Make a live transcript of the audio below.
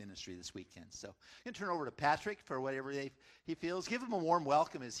ministry this weekend. So I'm going to turn over to Patrick for whatever he feels. Give him a warm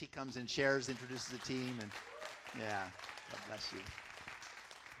welcome as he comes and shares, introduces the team, and yeah, God bless you.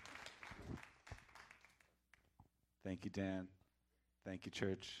 Thank you, Dan. Thank you,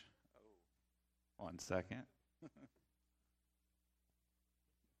 church. Oh, 1 second. Yeah,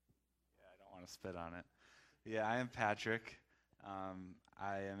 I don't want to spit on it. Yeah, I am Patrick.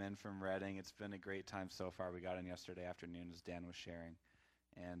 I am in from Reading. It's been a great time so far. We got in yesterday afternoon, as Dan was sharing.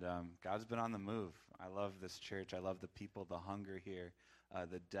 And God's been on the move. I love this church. I love the people, the hunger here,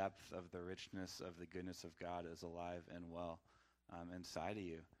 the depth of the richness of the goodness of God is alive and well inside of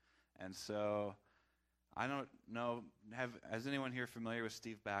you. And so I don't know, is anyone here familiar with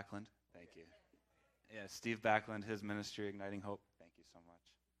Steve Backlund? Thank you. Yeah, Steve Backlund, his ministry, Igniting Hope. Thank you so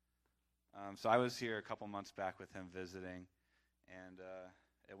much. So I was here a couple months back with him visiting, and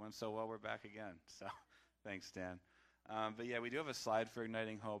it went so well we're back again. So thanks, Dan. But yeah, we do have a slide for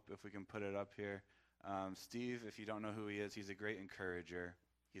Igniting Hope, if we can put it up here. Steve, if you don't know who he is, he's a great encourager.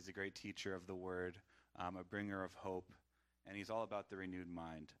 He's a great teacher of the word, a bringer of hope, and he's all about the renewed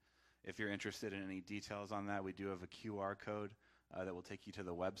mind. If you're interested in any details on that, we do have a QR code that will take you to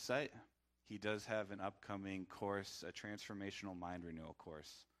the website. He does have an upcoming course, a transformational mind renewal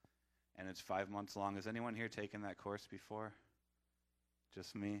course, and it's 5 months long. Has anyone here taken that course before?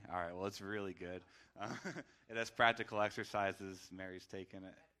 Just me? All right, well, it's really good. It has practical exercises. Mary's taken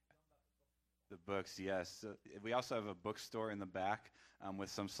it. The books, yes. So we also have a bookstore in the back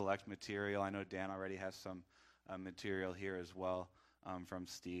with some select material. I know Dan already has some material here as well from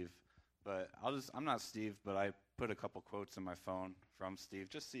Steve. But I'm not Steve, but I put a couple quotes in my phone from Steve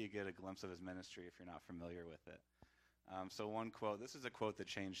just so you get a glimpse of his ministry if you're not familiar with it. So one quote, this is a quote that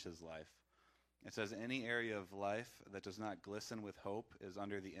changed his life. It says, "Any area of life that does not glisten with hope is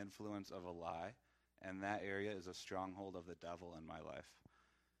under the influence of a lie, and that area is a stronghold of the devil in my life."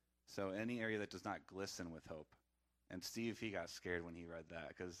 So any area that does not glisten with hope. And Steve, he got scared when he read that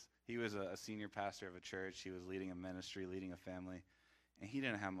because he was a senior pastor of a church. He was leading a ministry, leading a family. And he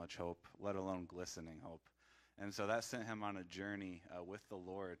didn't have much hope, let alone glistening hope. And so that sent him on a journey with the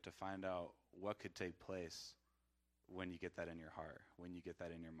Lord to find out what could take place when you get that in your heart, when you get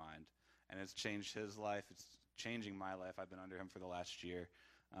that in your mind. And it's changed his life. It's changing my life. I've been under him for the last year,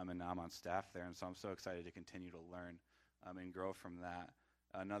 and now I'm on staff there. And so I'm so excited to continue to learn and grow from that.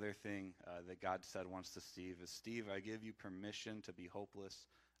 Another thing that God said once to Steve is, "Steve, I give you permission to be hopeless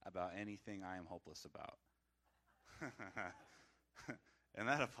about anything I am hopeless about." And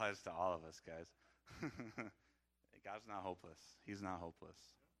that applies to all of us, guys. God's not hopeless. He's not hopeless.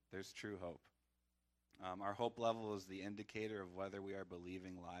 There's true hope. Our hope level is the indicator of whether we are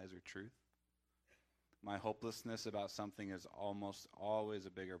believing lies or truth. My hopelessness about something is almost always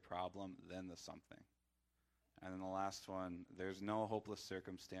a bigger problem than the something. And then the last one, there's no hopeless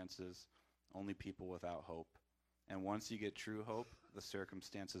circumstances, only people without hope. And once you get true hope, the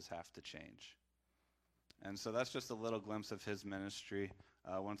circumstances have to change. And so that's just a little glimpse of his ministry.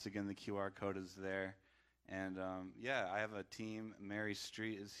 Once again, the QR code is there. And I have a team. Mary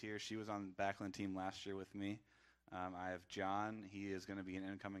Street is here. She was on the Backlund team last year with me. I have John. He is going to be an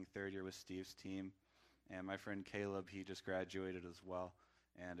incoming third year with Steve's team. And my friend Caleb, he just graduated as well.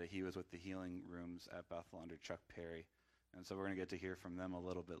 And he was with the healing rooms at Bethel under Chuck Perry. And so we're going to get to hear from them a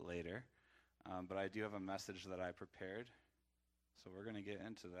little bit later. But I do have a message that I prepared. So we're going to get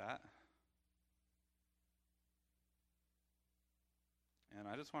into that. And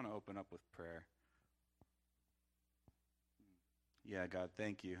I just want to open up with prayer. Yeah, God,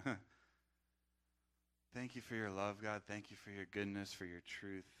 thank you. Thank you for your love, God. Thank you for your goodness, for your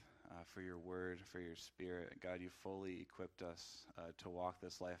truth, for your word, for your spirit. God, you fully equipped us to walk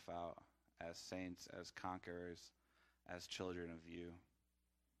this life out as saints, as conquerors, as children of you.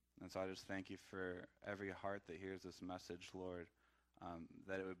 And so I just thank you for every heart that hears this message, Lord,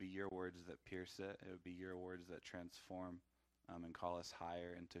 that it would be your words that pierce it. It would be your words that transform and call us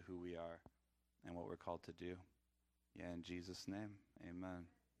higher into who we are and what we're called to do. Yeah, in Jesus' name, amen.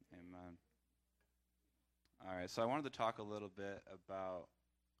 Amen. All right, so I wanted to talk a little bit about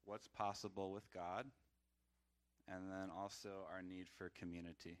what's possible with God and then also our need for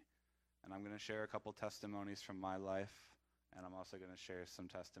community. And I'm going to share a couple testimonies from my life, and I'm also going to share some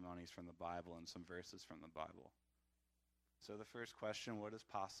testimonies from the Bible and some verses from the Bible. So the first question, what is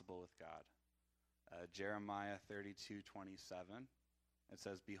possible with God? Jeremiah 32:27. It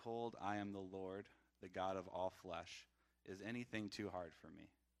says, "Behold, I am the Lord, the God of all flesh. Is anything too hard for me?"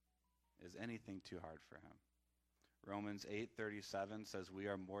 Is anything too hard for him? Romans 8:37 says, "We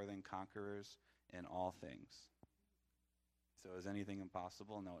are more than conquerors in all things." So is anything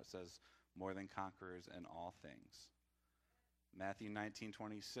impossible? No, it says more than conquerors in all things. Matthew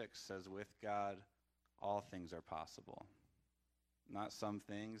 19:26 says, with God, all things are possible. Not some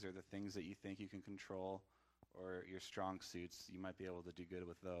things or the things that you think you can control or your strong suits. You might be able to do good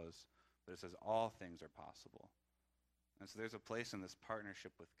with those. But it says all things are possible. And so there's a place in this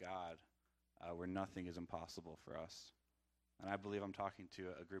partnership with God where nothing is impossible for us. And I believe I'm talking to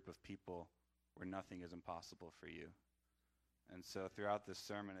a group of people where nothing is impossible for you. And so throughout this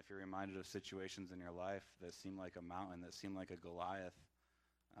sermon, if you're reminded of situations in your life that seem like a mountain, that seem like a Goliath,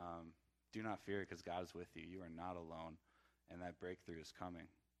 do not fear because God is with you. You are not alone, and that breakthrough is coming.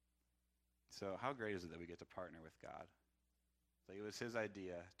 So how great is it that we get to partner with God? Like it was his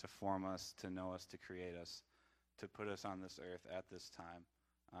idea to form us, to know us, to create us, to put us on this earth at this time,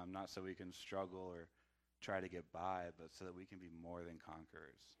 not so we can struggle or try to get by, but so that we can be more than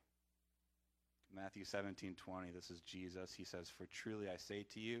conquerors. Matthew 17:20, this is Jesus. He says, for truly I say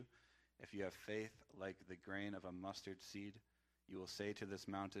to you, if you have faith like the grain of a mustard seed, you will say to this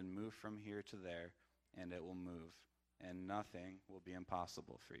mountain, move from here to there, and it will move. And nothing will be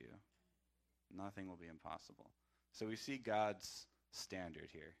impossible for you. Nothing will be impossible. So we see God's standard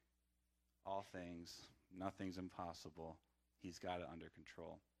here. All things, nothing's impossible. He's got it under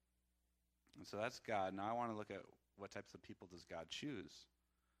control. And so that's God. Now I want to look at what types of people does God choose.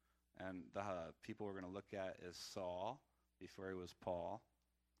 And the people we're going to look at is Saul, before he was Paul.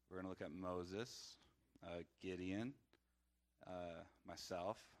 We're going to look at Moses, Gideon,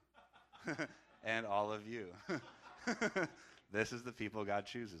 myself, and all of you. This is the people God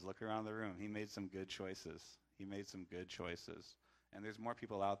chooses. Look around the room. He made some good choices. He made some good choices. And there's more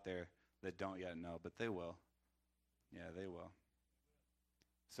people out there that don't yet know, but they will. Yeah, they will.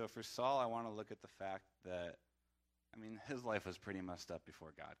 So for Saul, I want to look at the fact that, his life was pretty messed up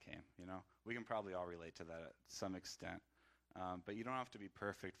before God came, We can probably all relate to that at some extent. But you don't have to be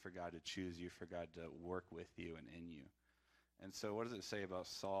perfect for God to choose you, for God to work with you and in you. And so what does it say about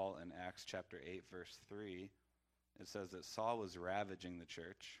Saul in Acts chapter 8, verse 3? It says that Saul was ravaging the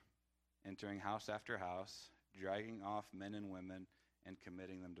church, entering house after house, dragging off men and women, and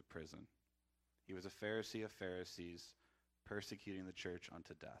committing them to prison. He was a Pharisee of Pharisees, persecuting the church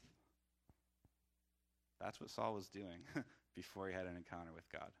unto death. That's what Saul was doing before he had an encounter with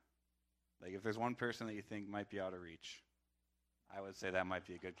God. Like if there's one person that you think might be out of reach, I would say that might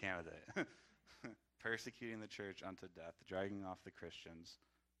be a good candidate. Persecuting the church unto death, dragging off the Christians,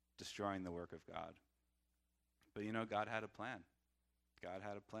 destroying the work of God. But God had a plan. God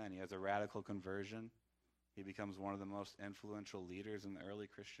had a plan. He has a radical conversion. He becomes one of the most influential leaders in the early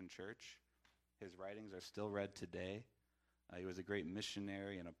Christian church. His writings are still read today. He was a great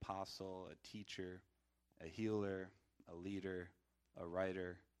missionary, an apostle, a teacher, a healer, a leader, a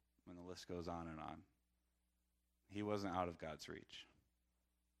writer, and the list goes on and on. He wasn't out of God's reach.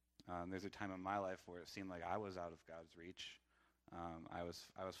 There's a time in my life where it seemed like I was out of God's reach. I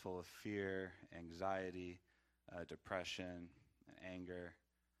was full of fear, anxiety, depression, and anger.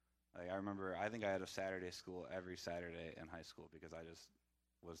 I think I had a Saturday school every Saturday in high school because I just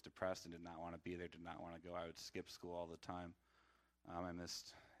was depressed and did not want to be there, did not want to go. I would skip school all the time. I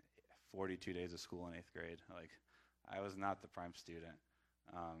missed 42 days of school in 8th grade. I was not the prime student.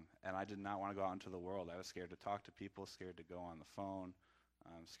 And I did not want to go out into the world. I was scared to talk to people, scared to go on the phone,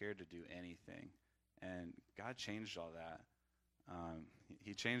 scared to do anything. And God changed all that.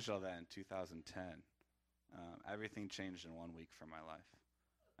 He changed all that in 2010. Everything changed in 1 week for my life.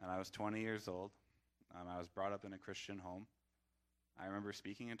 And I was 20 years old. I was brought up in a Christian home. I remember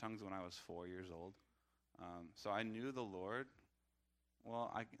speaking in tongues when I was 4 years old. So I knew the Lord.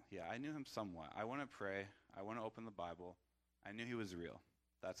 Well, I knew him somewhat. I wouldn't pray. I wouldn't open the Bible. I knew he was real.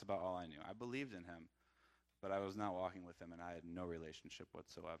 That's about all I knew. I believed in him, but I was not walking with him, and I had no relationship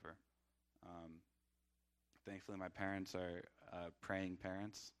whatsoever. Thankfully, my parents are praying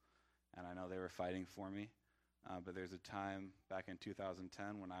parents, and I know they were fighting for me. But there's a time back in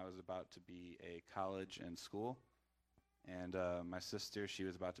 2010 when I was about to be a college and school, and my sister, she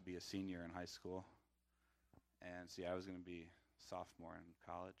was about to be a senior in high school. And see, I was going to be sophomore in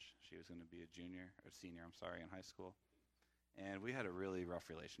college. She was going to be a senior in high school. And we had a really rough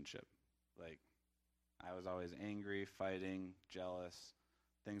relationship. I was always angry, fighting, jealous.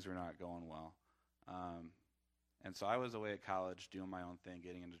 Things were not going well. And so I was away at college doing my own thing,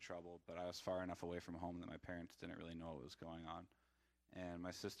 getting into trouble, but I was far enough away from home that my parents didn't really know what was going on. And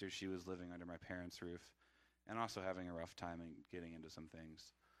my sister, she was living under my parents' roof and also having a rough time and getting into some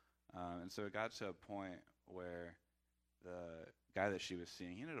things. And so it got to a point where the guy that she was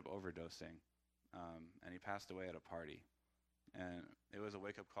seeing, he ended up overdosing, and he passed away at a party. And it was a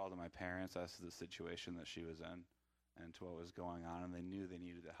wake-up call to my parents as to the situation that she was in and to what was going on, and they knew they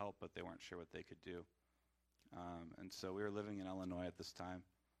needed the help, but they weren't sure what they could do. And so we were living in Illinois at this time,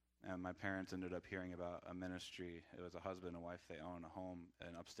 and my parents ended up hearing about a ministry. It was a husband and wife. They own a home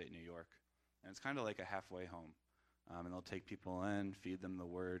in upstate New York, and it's kind of like a halfway home. And they'll take people in, feed them the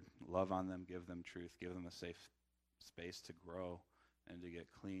word, love on them, give them truth, give them a safe space to grow and to get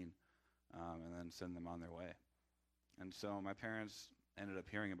clean, and then send them on their way. And so my parents ended up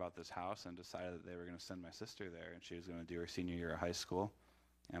hearing about this house and decided that they were going to send my sister there, and she was going to do her senior year of high school.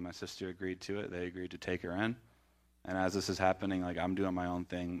 And my sister agreed to it. They agreed to take her in. And as this is happening, like, I'm doing my own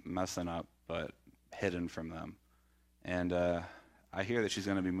thing, messing up, but hidden from them. And I hear that she's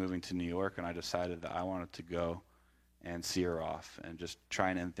going to be moving to New York, and I decided that I wanted to go and see her off and just try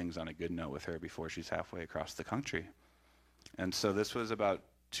and end things on a good note with her before she's halfway across the country. And so this was about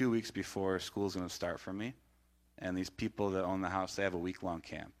 2 weeks before school's going to start for me. And these people that own the house, they have a week-long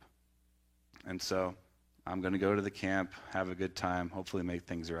camp. And so I'm going to go to the camp, have a good time, hopefully make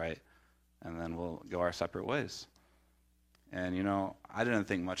things right, and then we'll go our separate ways. And, you know, I didn't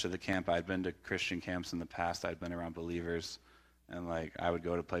think much of the camp. I'd been to Christian camps in the past. I'd been around believers, and, like, I would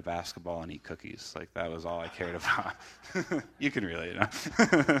go to play basketball and eat cookies. Like, that was all I cared about. You can relate, you know.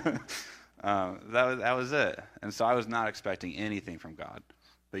 That was it. And so I was not expecting anything from God.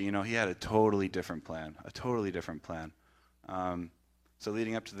 But, you know, he had a totally different plan. So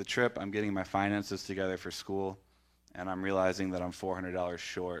leading up to the trip, I'm getting my finances together for school, and I'm realizing that I'm $400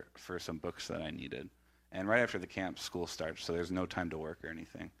 short for some books that I needed. And right after the camp, school starts, so there's no time to work or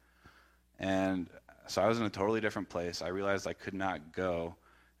anything. And so I was in a totally different place. I realized I could not go,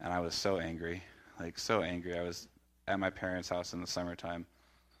 and I was so angry, like so angry. I was at my parents' house in the summertime,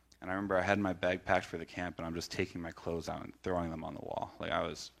 and I remember I had my bag packed for the camp, and I'm just taking my clothes out and throwing them on the wall. Like, I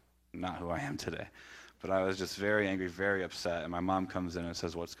was not who I am today. But I was just very angry, very upset, and my mom comes in and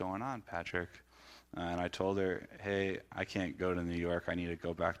says, "What's going on, Patrick?" And I told her, "Hey, I can't go to New York. I need to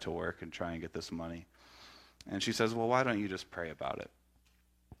go back to work and try and get this money." And she says, "Well, why don't you just pray about it?"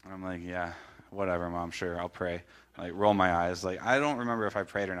 And I'm like, "Yeah, whatever, Mom, sure, I'll pray." Like, roll my eyes. Like, I don't remember if I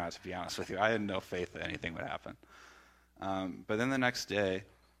prayed or not, to be honest with you. I had no faith that anything would happen. But then the next day,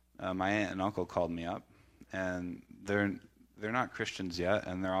 my aunt and uncle called me up, and they're not Christians yet,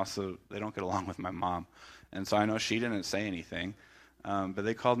 and they don't get along with my mom. And so I know she didn't say anything, but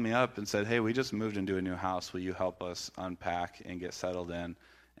they called me up and said, "Hey, we just moved into a new house. Will you help us unpack and get settled in,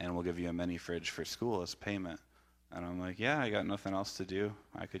 and we'll give you a mini fridge for school as payment?" And I'm like, "Yeah, I got nothing else to do.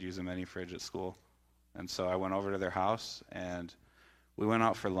 I could use a mini fridge at school." And so I went over to their house, and we went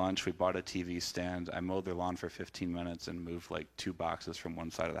out for lunch. We bought a TV stand. I mowed their lawn for 15 minutes and moved like 2 boxes from one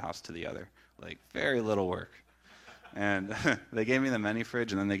side of the house to the other. Like, very little work. And they gave me the mini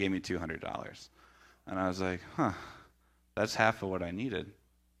fridge, and then they gave me $200. And I was like, that's half of what I needed.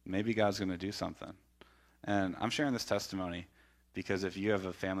 Maybe God's going to do something. And I'm sharing this testimony because if you have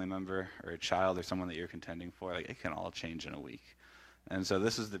a family member or a child or someone that you're contending for, like, it can all change in a week. And so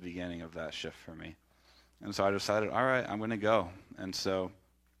this is the beginning of that shift for me. And so I decided, all right, I'm going to go. And so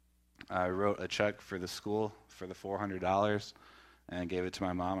I wrote a check for the school for the $400 and gave it to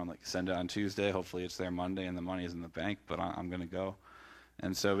my mom. I'm like, send it on Tuesday. Hopefully it's there Monday and the money's in the bank, but I'm going to go.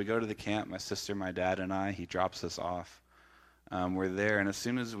 And so we go to the camp, my sister, my dad, and I. He drops us off. We're there, and as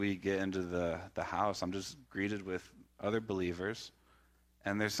soon as we get into the house, I'm just greeted with other believers,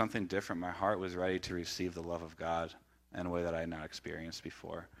 and there's something different. My heart was ready to receive the love of God in a way that I had not experienced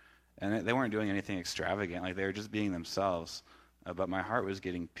before. And they weren't doing anything extravagant. Like, they were just being themselves. But my heart was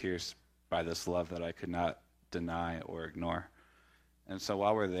getting pierced by this love that I could not deny or ignore. And so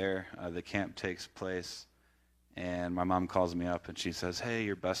while we're there, the camp takes place, and my mom calls me up, and she says, "Hey,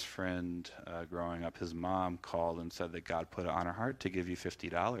 your best friend growing up, his mom called and said that God put it on her heart to give you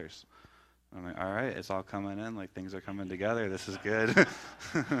 $50. I'm like, all right, it's all coming in. Like, things are coming together. This is good.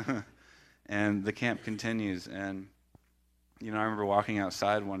 And the camp continues. And, you know, I remember walking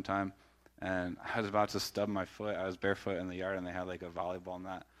outside one time, and I was about to stub my foot. I was barefoot in the yard, and they had, like, a volleyball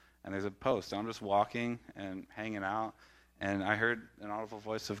net. And there's a post. So I'm just walking and hanging out, and I heard an audible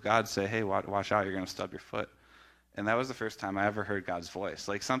voice of God say, "Hey, watch out, you're going to stub your foot." And that was the first time I ever heard God's voice.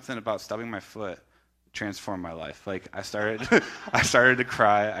 Like, something about stubbing my foot transformed my life. Like, I started to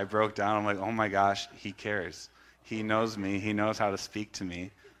cry. I broke down. I'm like, oh my gosh, he cares. He knows me. He knows how to speak to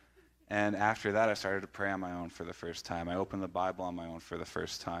me. And after that, I started to pray on my own for the first time. I opened the Bible on my own for the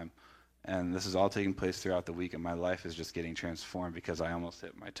first time. And this is all taking place throughout the week, and my life is just getting transformed because I almost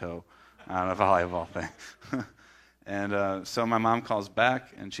hit my toe on a volleyball thing. And so my mom calls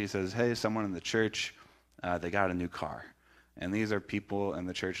back, and she says, "Hey, someone in the church, they got a new car." And these are people in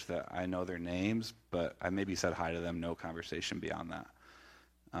the church that I know their names, but I maybe said hi to them, no conversation beyond that.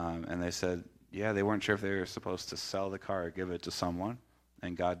 And they said, yeah, they weren't sure if they were supposed to sell the car or give it to someone,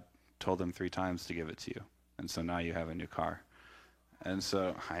 and God told them 3 times to give it to you. And so now you have a new car. And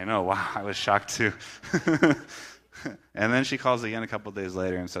so I know, wow, I was shocked too. And then she calls again a couple of days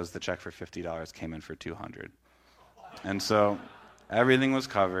later and says the check for $50 came in for $200. And so everything was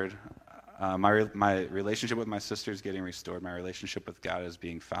covered. My relationship with my sister is getting restored. My relationship with God is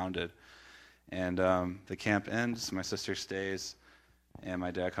being founded. And the camp ends. My sister stays. And my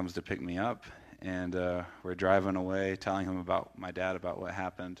dad comes to pick me up. And we're driving away, telling him about my dad, about what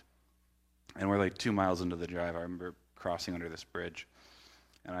happened. And we're like 2 miles into the drive. I remember crossing under this bridge.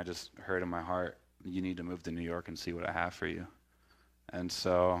 And I just heard in my heart, you need to move to New York and see what I have for you. And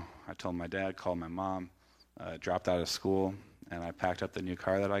so I told my dad, called my mom, dropped out of school, and I packed up the new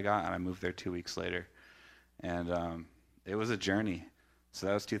car that I got, and I moved there 2 weeks later. And it was a journey. So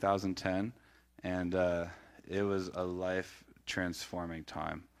that was 2010, and it was a life-transforming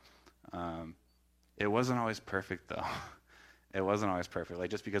time. It wasn't always perfect, though. It wasn't always perfect. Like,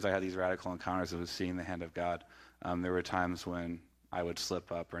 just because I had these radical encounters, it was seeing the hand of God. There were times when I would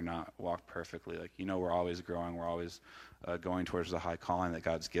slip up or not walk perfectly. Like, we're always growing. We're always going towards the high calling that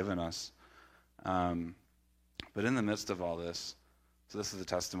God's given us. But in the midst of all this, so this is a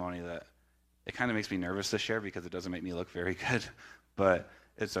testimony that it kind of makes me nervous to share because it doesn't make me look very good, but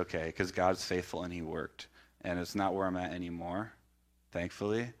it's okay because God's faithful and he worked. And it's not where I'm at anymore,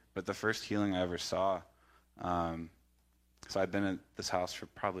 thankfully. But the first healing I ever saw, so I've been at this house for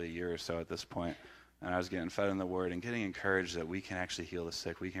probably a year or so at this point, and I was getting fed in the Word and getting encouraged that we can actually heal the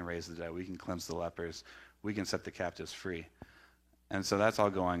sick, we can raise the dead, we can cleanse the lepers, we can set the captives free. And so that's all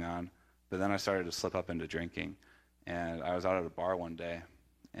going on. But then I started to slip up into drinking. And I was out at a bar one day,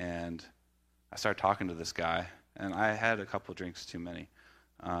 and I started talking to this guy. And I had a couple drinks too many.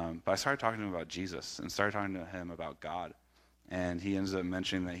 But I started talking to him about Jesus and started talking to him about God. And he ends up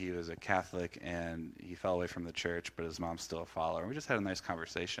mentioning that he was a Catholic and he fell away from the church, but his mom's still a follower. We just had a nice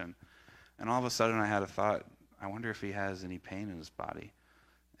conversation. And all of a sudden I had a thought, I wonder if he has any pain in his body.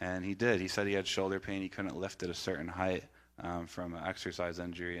 And he did. He said he had shoulder pain. He couldn't lift at a certain height from an exercise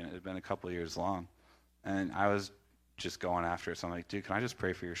injury, and it had been a couple of years long. And I was just going after it. So I'm like, dude, can I just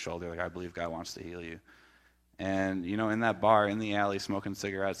pray for your shoulder? Like, I believe God wants to heal you. And, in that bar, in the alley, smoking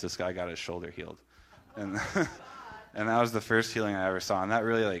cigarettes, this guy got his shoulder healed. And and that was the first healing I ever saw. And that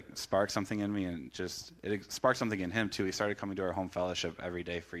really, sparked something in me, and it sparked something in him, too. He started coming to our home fellowship every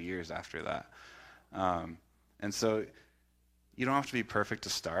day for years after that. And so you don't have to be perfect to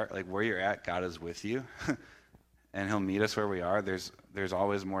start. Like, where you're at, God is with you. And he'll meet us where we are. There's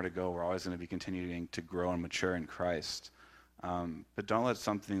always more to go. We're always going to be continuing to grow and mature in Christ. But don't let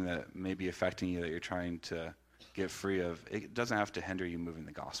something that may be affecting you that you're trying to get free of, it doesn't have to hinder you moving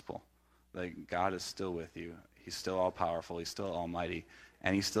the gospel. Like, God is still with you. He's still all-powerful. He's still almighty.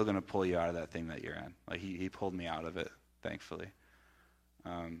 And he's still going to pull you out of that thing that you're in. Like, he pulled me out of it, thankfully.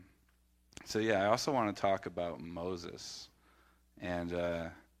 So, I also want to talk about Moses.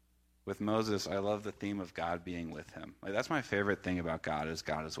 And with Moses, I love the theme of God being with him. Like, that's my favorite thing about God is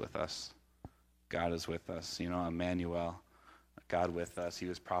with us. God is with us. Emmanuel, God with us. He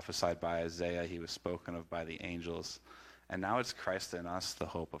was prophesied by Isaiah. He was spoken of by the angels. And now it's Christ in us, the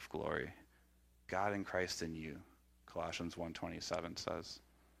hope of glory. God in Christ in you, Colossians 1:27 says.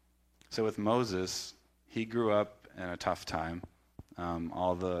 So with Moses, he grew up in a tough time.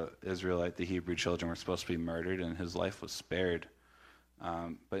 All the Hebrew children were supposed to be murdered, and his life was spared.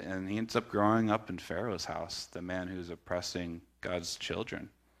 And he ends up growing up in Pharaoh's house, the man who's oppressing God's children.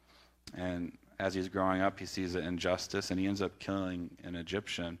 And as he's growing up, he sees an injustice, and he ends up killing an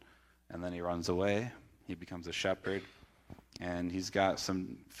Egyptian. And then he runs away. He becomes a shepherd. And he's got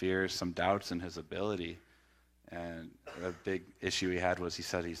some fears, some doubts in his ability. And a big issue he had was he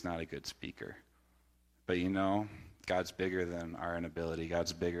said he's not a good speaker. But God's bigger than our inability.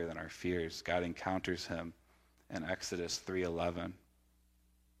 God's bigger than our fears. God encounters him in Exodus 3:11.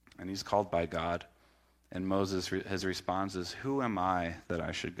 And he's called by God. And Moses, his response is, who am I that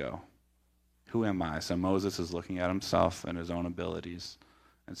I should go? Who am I? So Moses is looking at himself and his own abilities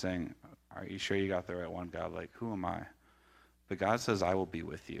and saying, are you sure you got the right one, God? Like, who am I? But God says, I will be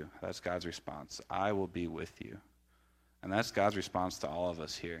with you. That's God's response. I will be with you. And that's God's response to all of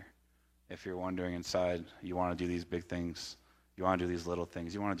us here. If you're wondering inside, you want to do these big things, you want to do these little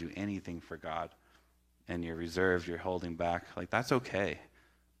things, you want to do anything for God, and you're reserved, you're holding back, like, that's okay.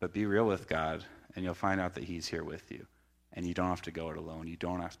 But be real with God, and you'll find out that he's here with you. And you don't have to go it alone. You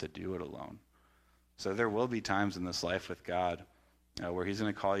don't have to do it alone. So there will be times in this life with God where he's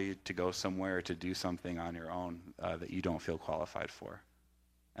going to call you to go somewhere or to do something on your own that you don't feel qualified for.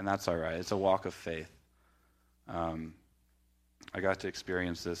 And that's all right. It's a walk of faith. I got to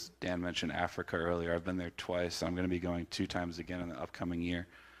experience this. Dan mentioned Africa earlier. I've been there twice. I'm going to be going 2 times again in the upcoming year.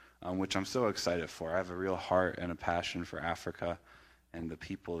 which I'm so excited for. I have a real heart and a passion for Africa and the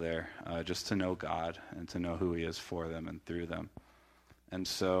people there, just to know God and to know who he is for them and through them. And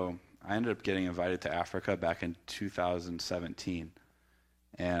so I ended up getting invited to Africa back in 2017.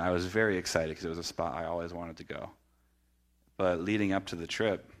 And I was very excited because it was a spot I always wanted to go. But leading up to the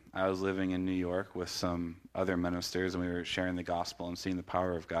trip, I was living in New York with some other ministers, and we were sharing the gospel and seeing the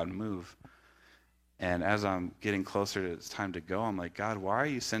power of God move. And as I'm getting closer to it's time to go, I'm like, God, why are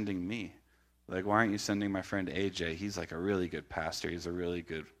you sending me? Like, why aren't you sending my friend AJ? He's like a really good pastor. He's a really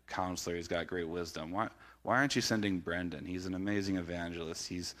good counselor. He's got great wisdom. Why aren't you sending Brendan? He's an amazing evangelist.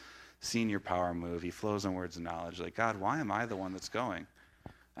 He's seen your power move. He flows in words of knowledge. Like, God, why am I the one that's going?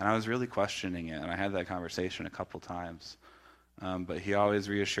 And I was really questioning it, and I had that conversation a couple times. But he always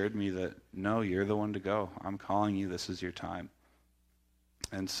reassured me that, no, you're the one to go. I'm calling you. This is your time.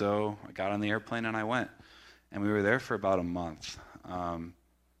 And so I got on the airplane and I went. And we were there for about a month.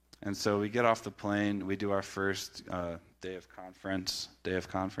 And so we get off the plane. We do our first day of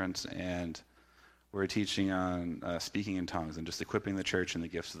conference, and we're teaching on speaking in tongues and just equipping the church in the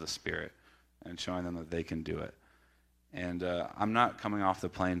gifts of the Spirit and showing them that they can do it. And I'm not coming off the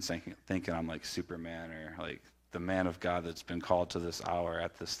plane thinking I'm like Superman or like the man of God that's been called to this hour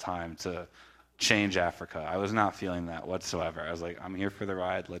at this time to change Africa. I was not feeling that whatsoever. I was like, I'm here for the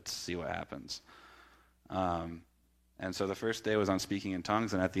ride. Let's see what happens. And so the first day was on speaking in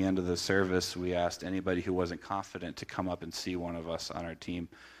tongues, and at the end of the service, we asked anybody who wasn't confident to come up and see one of us on our team,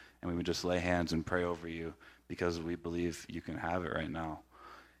 and we would just lay hands and pray over you because we believe you can have it right now.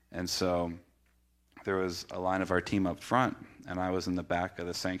 And so there was a line of our team up front, and I was in the back of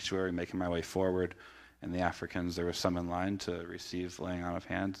the sanctuary making my way forward, and the Africans, there was some in line to receive laying on of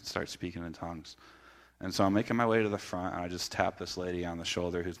hands and start speaking in tongues. And so I'm making my way to the front, and I just tap this lady on the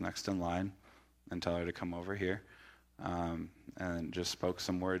shoulder who's next in line and tell her to come over here. And just spoke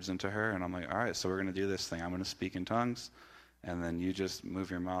some words into her, and I'm like, all right, so we're going to do this thing. I'm going to speak in tongues, and then you just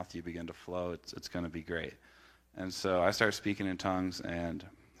move your mouth, you begin to flow. It's going to be great. And so I start speaking in tongues, and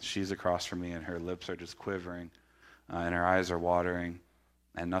she's across from me, and her lips are just quivering, and her eyes are watering,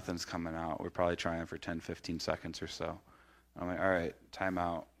 and nothing's coming out. We're probably trying for 10, 15 seconds or so. I'm like, all right, time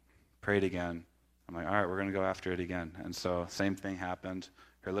out. Prayed again. I'm like, all right, we're going to go after it again. And so same thing happened.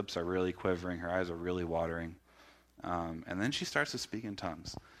 Her lips are really quivering. Her eyes are really watering. And then she starts to speak in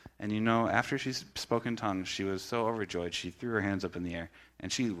tongues. And after she spoke in tongues, she was so overjoyed, she threw her hands up in the air,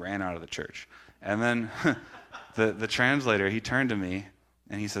 and she ran out of the church. And then the translator, he turned to me,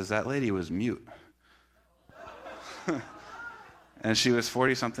 and he says, that lady was mute. And she was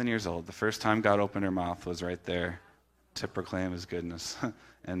 40-something years old. The first time God opened her mouth was right there to proclaim his goodness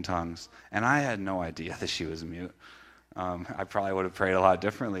in tongues. And I had no idea that she was mute. I probably would have prayed a lot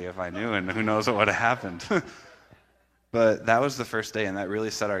differently if I knew, and who knows what would have happened. But that was the first day, and that really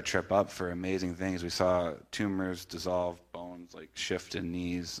set our trip up for amazing things. We saw tumors dissolve, bones like shift in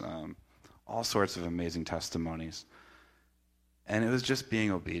knees, all sorts of amazing testimonies. And it was just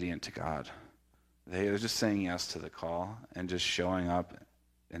being obedient to God. It was just saying yes to the call and just showing up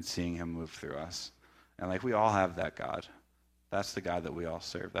and seeing him move through us. And like we all have that God. That's the God that we all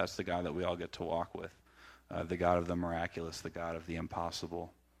serve. That's the God that we all get to walk with. The God of the miraculous, the God of the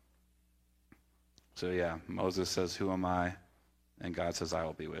impossible. So yeah, Moses says, who am I? And God says, I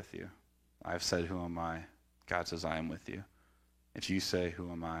will be with you. I've said, who am I? God says, I am with you. If you say,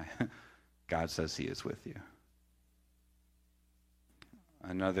 who am I? God says he is with you.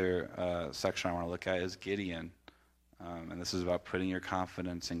 Another section I want to look at is Gideon. And this is about putting your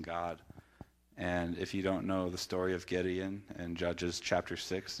confidence in God. And if you don't know the story of Gideon in Judges chapter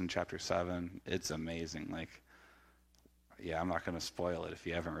 6 and chapter 7, it's amazing. Like, yeah, I'm not going to spoil it if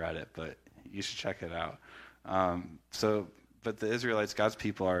you haven't read it, but you should check it out. But the Israelites, God's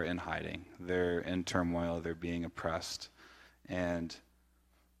people, are in hiding. They're in turmoil. They're being oppressed. And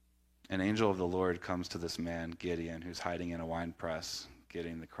an angel of the Lord comes to this man, Gideon, who's hiding in a wine press,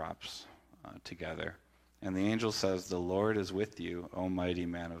 getting the crops together. And the angel says, the Lord is with you, O mighty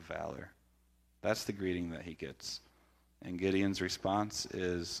man of valor. That's the greeting that he gets. And Gideon's response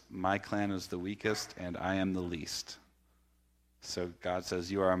is, my clan is the weakest, and I am the least. So God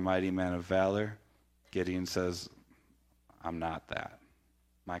says, you are a mighty man of valor. Gideon says, I'm not that.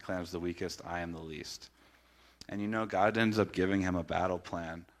 My clan is the weakest, I am the least. And God ends up giving him a battle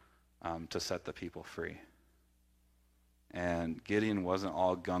plan to set the people free. And Gideon wasn't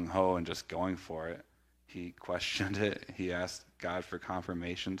all gung-ho and just going for it. He questioned it. He asked God for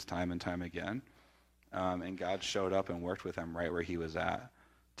confirmations time and time again. And God showed up and worked with him right where he was at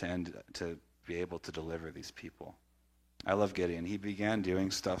to be able to deliver these people. I love Gideon. He began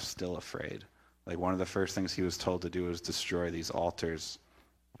doing stuff still afraid. Like one of the first things he was told to do was destroy these altars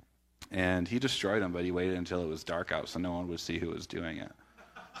And he destroyed them, but he waited until it was dark out so no one would see who was doing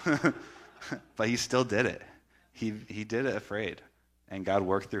it. But he still did it. He did it afraid. And God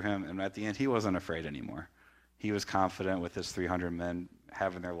worked through him. And at the end, he wasn't afraid anymore. He was confident with his 300 men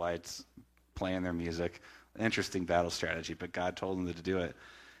having their lights, playing their music. Interesting battle strategy, but God told him to do it.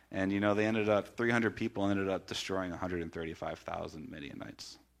 And, 300 people ended up destroying 135,000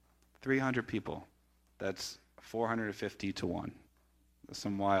 Midianites. 300 people. That's 450 to 1. That's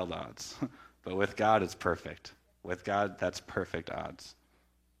some wild odds. But with God, it's perfect. With God, that's perfect odds.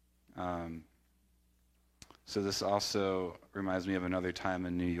 So this also reminds me of another time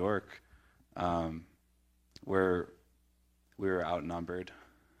in New York where we were outnumbered,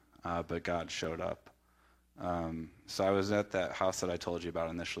 but God showed up. So I was at that house that I told you about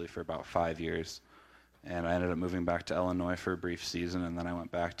initially for about 5 years, and I ended up moving back to Illinois for a brief season, and then I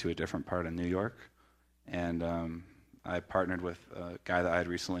went back to a different part of New York, and I partnered with a guy that I had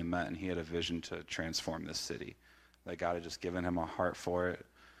recently met, and he had a vision to transform this city. That God had just given him a heart for it.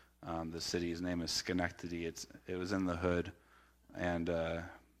 The city's name is Schenectady. It was in the hood, and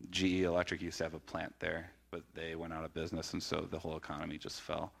GE Electric used to have a plant there, but they went out of business, and so the whole economy just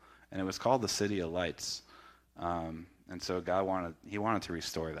fell. And it was called the City of Lights. And so God wanted to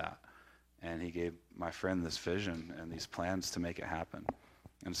restore that. And he gave my friend this vision and these plans to make it happen.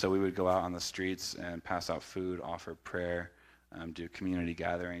 And so we would go out on the streets and pass out food, offer prayer, do community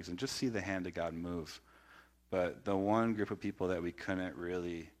gatherings, and just see the hand of God move. But the one group of people that we couldn't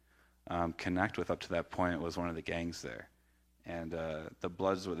really connect with up to that point was one of the gangs there. And the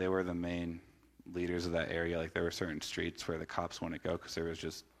Bloods, they were the main leaders of that area. Like, there were certain streets where the cops wouldn't go because there was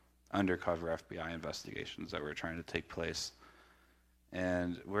just undercover FBI investigations that were trying to take place.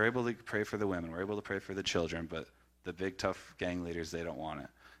 And we're able to pray for the women, we're able to pray for the children, but the big tough gang leaders, they don't want it.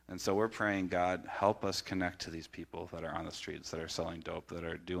 And so we're praying, God, help us connect to these people that are on the streets, that are selling dope, that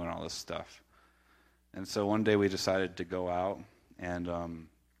are doing all this stuff. And so one day we decided to go out and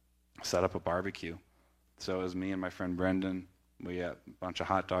set up a barbecue. So it was me and my friend Brendan. We had a bunch of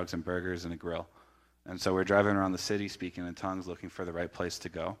hot dogs and burgers and a grill. And so we're driving around the city speaking in tongues, looking for the right place to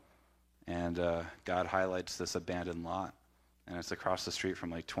go. And God highlights this abandoned lot. And it's across the street from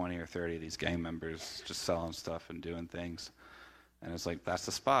like 20 or 30 of these gang members just selling stuff and doing things. And it's like, that's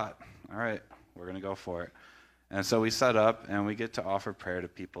the spot. All right, we're going to go for it. And so we set up, and we get to offer prayer to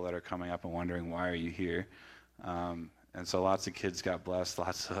people that are coming up and wondering, why are you here? And so lots of kids got blessed,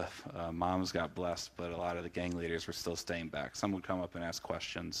 lots of moms got blessed, but a lot of the gang leaders were still staying back. Some would come up and ask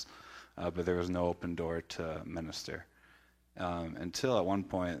questions, but there was no open door to minister. Until at one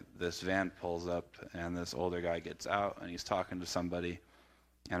point, this van pulls up, and this older guy gets out, and he's talking to somebody,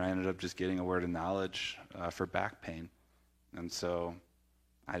 and I ended up just getting a word of knowledge for back pain. And so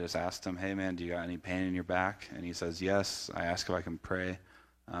I just asked him, hey, man, do you got any pain in your back? And he says, yes. I ask if I can pray.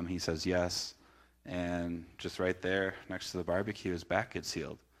 He says, yes. And just right there next to the barbecue, his back gets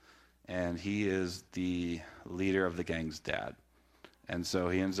healed. And he is the leader of the gang's dad. And so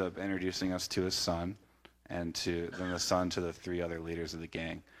he ends up introducing us to his son, and then the son to the 3 other leaders of the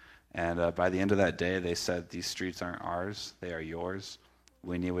gang. And by the end of that day, they said, these streets aren't ours, they are yours.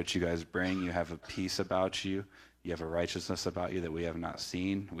 We need what you guys bring. You have a peace about you. You have a righteousness about you that we have not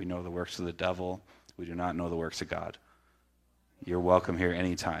seen. We know the works of the devil. We do not know the works of God. You're welcome here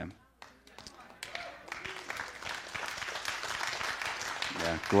anytime.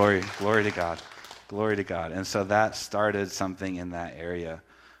 Yeah, glory to God. Glory to God. And so that started something in that area.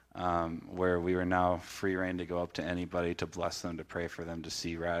 Where we were now free reign to go up to anybody, to bless them, to pray for them, to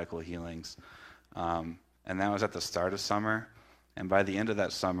see radical healings. And that was at the start of summer. And by the end of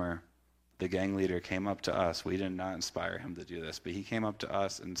that summer, the gang leader came up to us. We did not inspire him to do this, but he came up to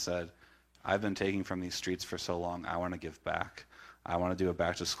us and said, I've been taking from these streets for so long, I want to give back. I want to do a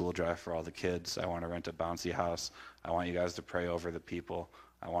back to school drive for all the kids. I want to rent a bouncy house. I want you guys to pray over the people.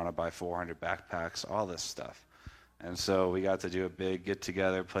 I want to buy 400 backpacks, all this stuff. And so we got to do a big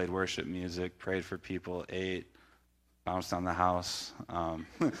get-together, played worship music, prayed for people, ate, bounced on the house.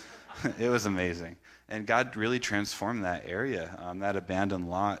 It was amazing. And God really transformed that area. That abandoned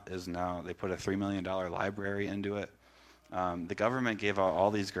lot is now, they put a $3 million library into it. The government gave out all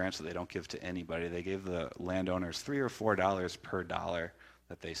these grants that they don't give to anybody. They gave the landowners $3 or $4 per dollar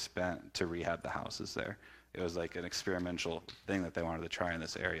that they spent to rehab the houses there. It was like an experimental thing that they wanted to try in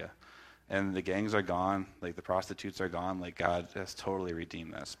this area. And the gangs are gone, like the prostitutes are gone, like God has totally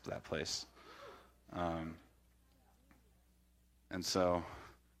redeemed that place. And so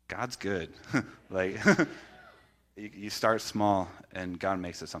God's good. Like you start small and God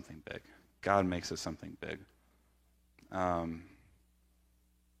makes it something big. God makes it something big.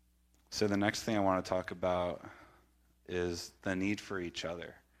 So the next thing I want to talk about is the need for each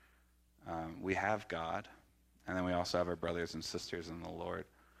other. we have God, and then we also have our brothers and sisters in the Lord.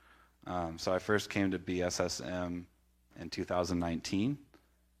 So I first came to BSSM in 2019,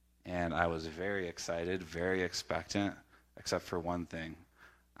 and I was very excited, very expectant, except for one thing.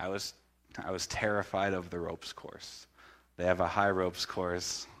 I was terrified of the ropes course. They have a high ropes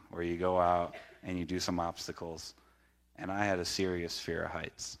course where you go out and you do some obstacles, and I had a serious fear of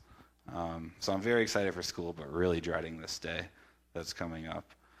heights. So I'm very excited for school, but really dreading this day that's coming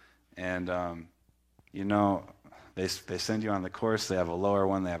up. And, they send you on the course. They have a lower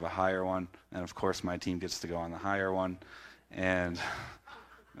one. They have a higher one. And, of course, my team gets to go on the higher one. And,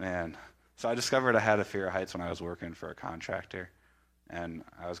 man, so I discovered I had a fear of heights when I was working for a contractor. And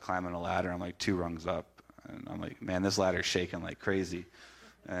I was climbing a ladder. I'm like 2 rungs up. And I'm like, man, this ladder's shaking like crazy.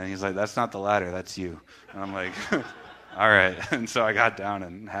 And he's like, that's not the ladder. That's you. And I'm like, all right. And so I got down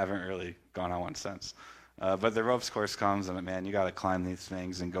and haven't really gone on one since. But the ropes course comes, and, man, you got to climb these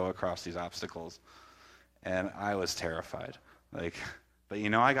things and go across these obstacles. And I was terrified. But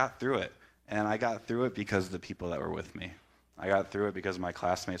I got through it. And I got through it because of the people that were with me. I got through it because of my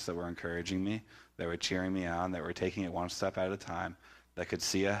classmates that were encouraging me, that were cheering me on, that were taking it one step at a time, that could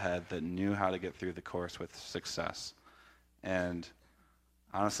see ahead, that knew how to get through the course with success. And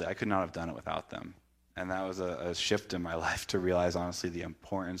honestly, I could not have done it without them. And that was a shift in my life to realize, honestly, the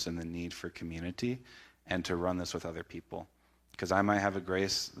importance and the need for community and to run this with other people. Because I might have a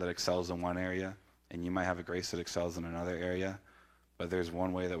grace that excels in one area, and you might have a grace that excels in another area, but there's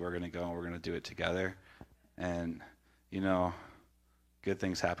one way that we're going to go, and we're going to do it together. And, good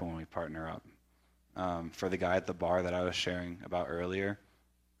things happen when we partner up. For the guy at the bar that I was sharing about earlier,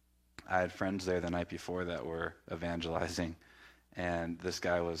 I had friends there the night before that were evangelizing, and this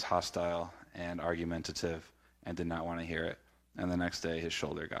guy was hostile and argumentative and did not want to hear it. And the next day, his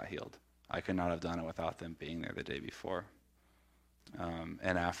shoulder got healed. I could not have done it without them being there the day before.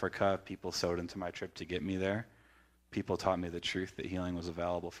 In Africa, people sowed into my trip to get me there. People taught me the truth that healing was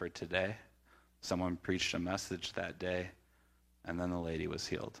available for today. Someone preached a message that day, and then the lady was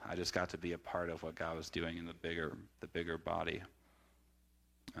healed. I just got to be a part of what God was doing in the bigger body.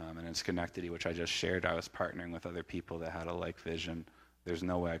 And in Schenectady, which I just shared, I was partnering with other people that had a like vision. There's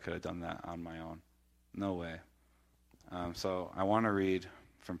no way I could have done that on my own. No way. So I want to read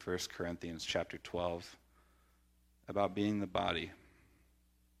from 1 Corinthians chapter 12 about being the body.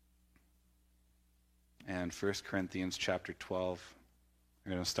 And 1 Corinthians chapter 12,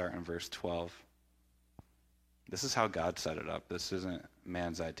 we're going to start in verse 12. This is how God set it up. This isn't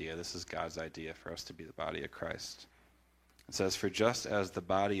man's idea. This is God's idea for us to be the body of Christ. It says, "For just as the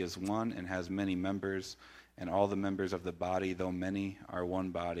body is one and has many members, and all the members of the body, though many, are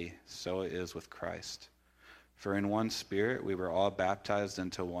one body, so it is with Christ. For in one Spirit we were all baptized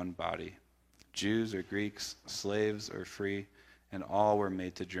into one body, Jews or Greeks, slaves or free, and all were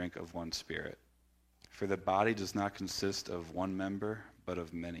made to drink of one Spirit. For the body does not consist of one member, but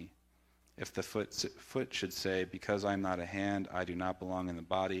of many. If the foot should say, 'Because I am not a hand, I do not belong in the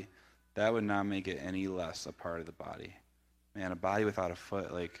body,' that would not make it any less a part of the body." Man, a body without a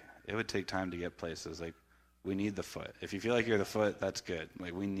foot, it would take time to get places. We need the foot. If you feel like you're the foot, that's good.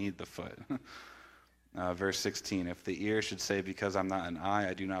 We need the foot. Verse 16, "If the ear should say, 'Because I'm not an eye,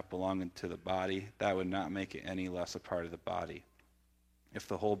 I do not belong into the body,' that would not make it any less a part of the body. If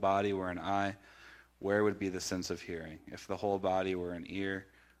the whole body were an eye, where would be the sense of hearing? If the whole body were an ear,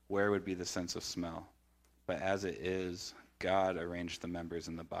 where would be the sense of smell? But as it is, God arranged the members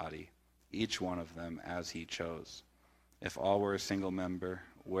in the body, each one of them as he chose. If all were a single member,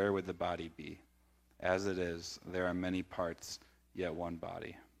 where would the body be? As it is, there are many parts, yet one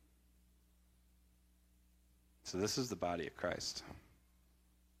body." So this is the body of Christ.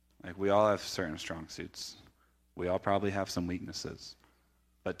 We all have certain strong suits. We all probably have some weaknesses.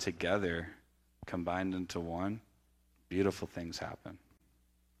 But together, combined into one, beautiful things happen.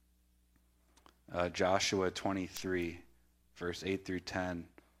 Joshua 23, verse 8 through 10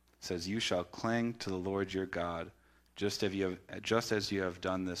 says, "You shall cling to the Lord your God, just as you have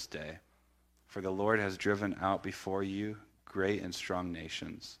done this day. For the Lord has driven out before you great and strong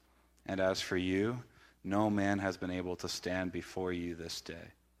nations. And as for you, no man has been able to stand before you this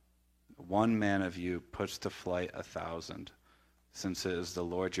day. One man of you puts to flight 1,000, since it is the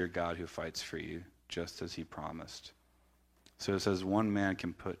Lord your God who fights for you, just as he promised." So it says one man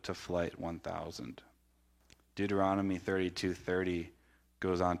can put to flight 1,000. Deuteronomy 32:30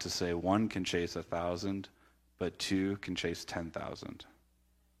 goes on to say one can chase 1,000, but two can chase 10,000.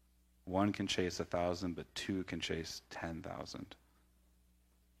 One can chase 1,000, but two can chase 10,000.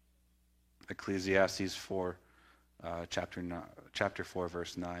 Ecclesiastes 4, chapter 4,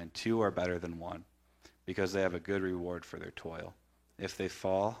 verse 9, "Two are better than one, because they have a good reward for their toil. If they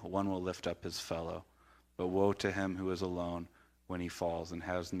fall, one will lift up his fellow. But woe to him who is alone when he falls and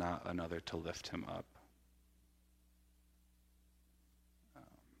has not another to lift him up.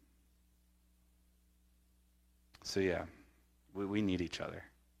 So yeah, we need each other.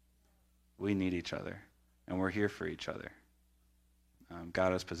 We need each other, and we're here for each other.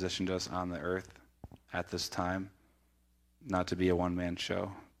 God has positioned us on the earth at this time, not to be a one-man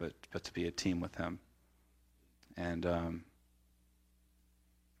show, but to be a team with him. And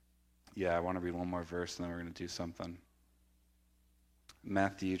I want to read one more verse, and then we're going to do something.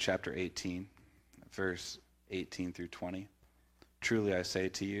 Matthew chapter 18, verse 18 through 20. Truly I say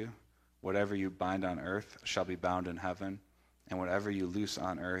to you, whatever you bind on earth shall be bound in heaven, and whatever you loose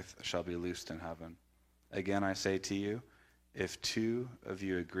on earth shall be loosed in heaven. Again I say to you, if two of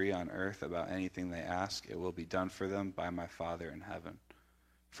you agree on earth about anything they ask, it will be done for them by my Father in heaven.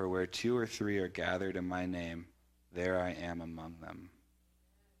 For where 2 or 3 are gathered in my name, there I am among them.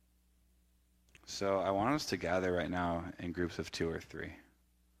 So I want us to gather right now in groups of 2 or 3.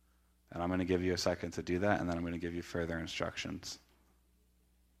 And I'm going to give you a second to do that, and then I'm going to give you further instructions.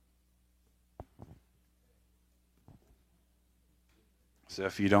 So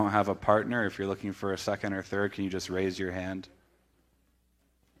if you don't have a partner, if you're looking for a second or third, can you just raise your hand?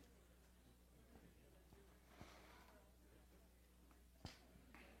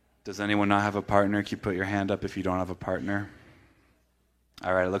 Does anyone not have a partner? Can you put your hand up if you don't have a partner?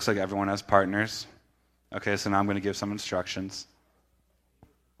 All right, it looks like everyone has partners. Okay, so now I'm going to give some instructions.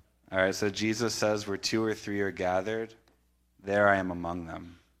 All right, so Jesus says where 2 or 3 are gathered, there I am among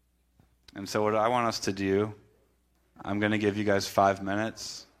them. And so what I want us to do, I'm going to give you guys 5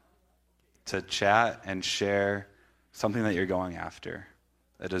 minutes to chat and share something that you're going after,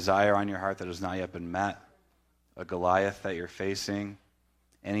 a desire on your heart that has not yet been met, a Goliath that you're facing,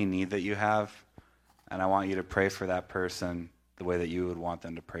 any need that you have, and I want you to pray for that person the way that you would want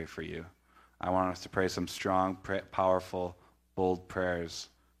them to pray for you. I want us to pray some strong, powerful, bold prayers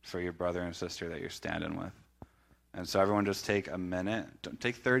for your brother and sister that you're standing with. And so everyone just take a minute,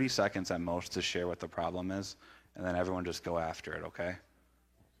 take 30 seconds at most to share what the problem is, and then everyone just go after it, okay?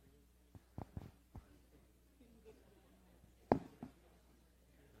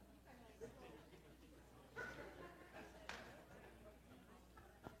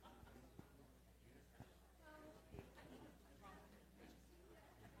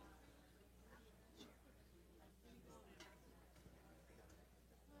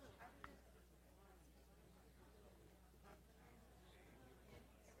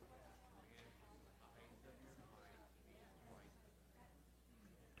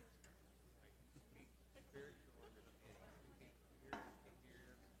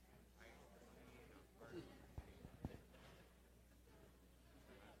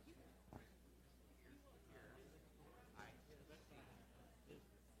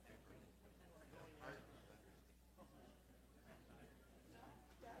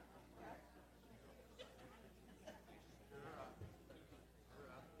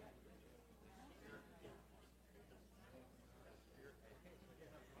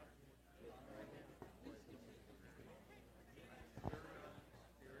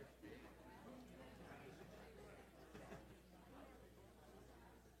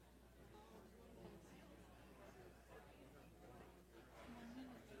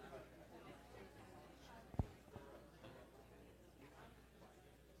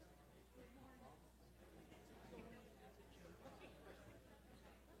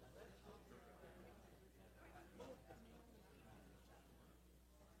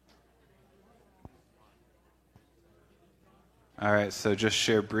 All right, so just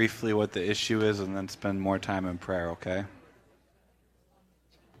share briefly what the issue is and then spend more time in prayer, okay?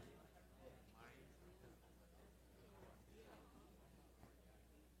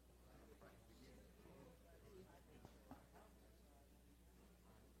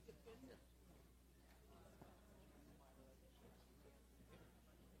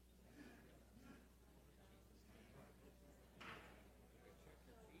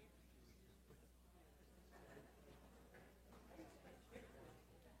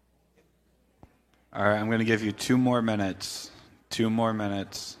 All right, I'm going to give you 2 more minutes. 2 more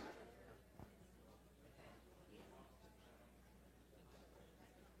minutes.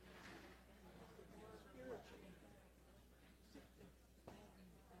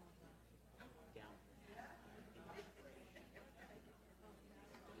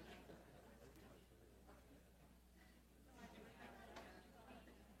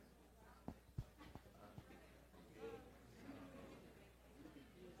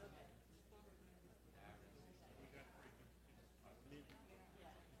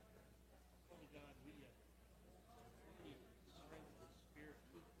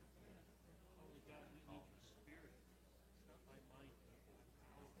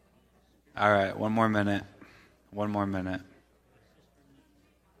 All right, one more minute. One more minute.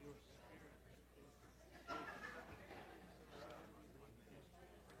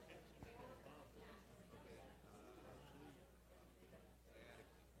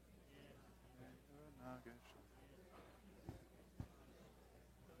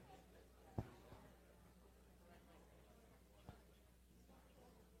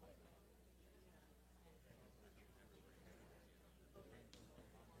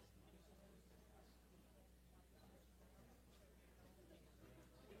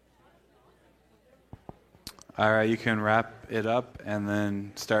 All right, you can wrap it up and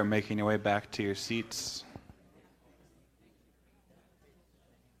then start making your way back to your seats.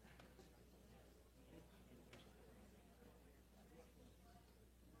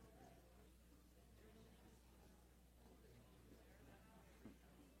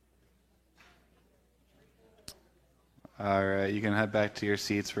 All right, you can head back to your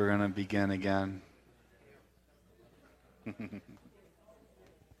seats. We're going to begin again.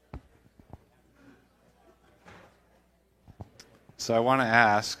 So I want to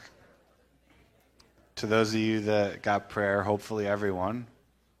ask, to those of you that got prayer, hopefully everyone,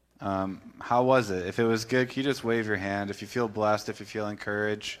 how was it? If it was good, can you just wave your hand? If you feel blessed, if you feel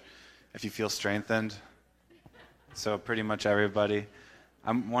encouraged, if you feel strengthened. So pretty much everybody.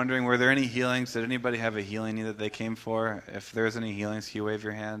 I'm wondering, were there any healings? Did anybody have a healing need that they came for? If there's any healings, can you wave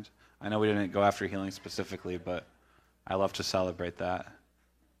your hand? I know we didn't go after healing specifically, but I love to celebrate that.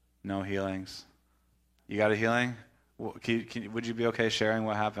 No healings. You got a healing? Would you be okay sharing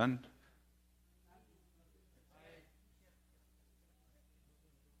what happened?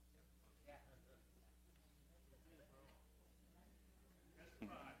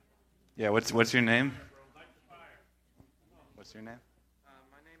 Yeah, what's your name? What's your name?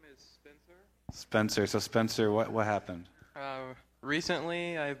 My name is Spencer. Spencer. So Spencer, what happened?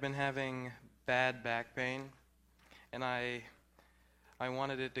 Recently, I've been having bad back pain, and I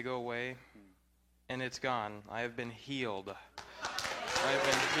wanted it to go away, and it's gone. I have been healed. I've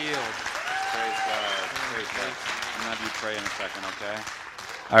been healed. Praise God. Praise God. I'm going to have you pray in a second, okay?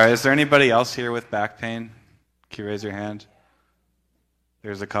 All right, is there anybody else here with back pain? Can you raise your hand?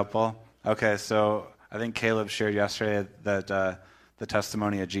 There's a couple. Okay, so I think Caleb shared yesterday that the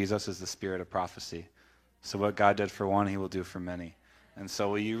testimony of Jesus is the spirit of prophecy. So what God did for one, he will do for many. And so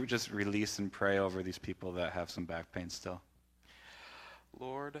will you just release and pray over these people that have some back pain still?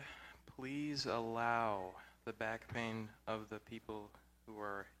 Lord, please allow the back pain of the people who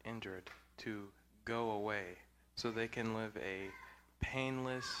are injured to go away so they can live a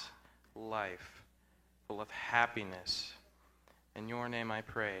painless life full of happiness. In your name I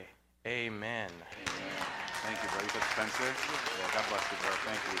pray. Amen. Thank you, bro. You said Spencer? Yeah, God bless you, bro.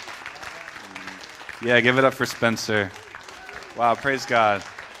 Thank you. Yeah, give it up for Spencer. Wow, praise God.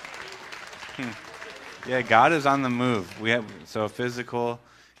 Yeah, God is on the move. We have so physical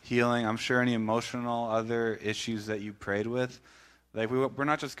healing. I'm sure any emotional, other issues that you prayed with. Like we're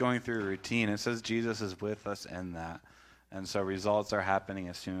not just going through a routine. It says Jesus is with us in that. And so results are happening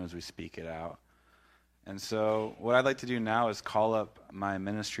as soon as we speak it out. And so what I'd like to do now is call up my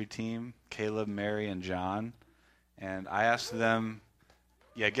ministry team, Caleb, Mary, and John. And I asked them,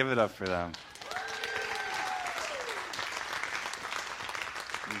 yeah, give it up for them.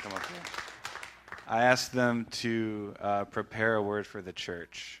 You can come up here. I asked them to prepare a word for the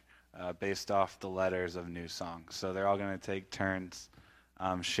church based off the letters of New Song. So they're all going to take turns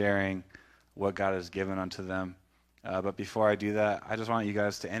sharing what God has given unto them. But before I do that, I just want you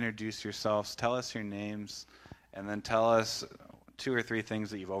guys to introduce yourselves, tell us your names, and then tell us 2 or 3 things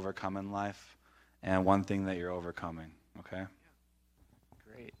that you've overcome in life and 1 thing that you're overcoming, okay?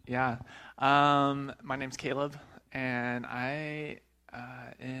 Great. Yeah. My name's Caleb, and I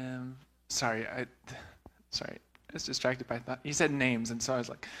am... Sorry, I was distracted by that. You said names, and so I was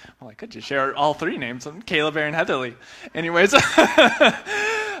like, well, I could just share all 3 names. I'm Caleb, Aaron, Heatherly. Anyways...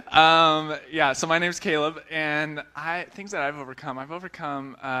 so my name's Caleb, and things that I've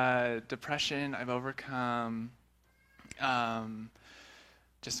overcome depression. I've overcome,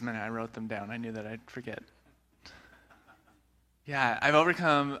 just a minute, I wrote them down. I knew that I'd forget. Yeah, I've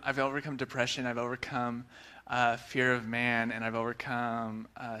overcome depression. I've overcome fear of man, and I've overcome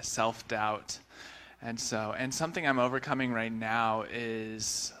self-doubt. And something I'm overcoming right now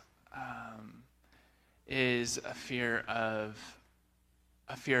is a fear of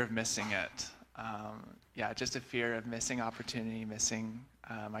missing it. Just a fear of missing opportunity, missing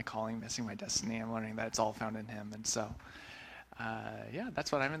my calling, missing my destiny. I'm learning that it's all found in Him. And so,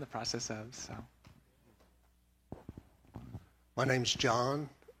 that's what I'm in the process of. So, my name's John,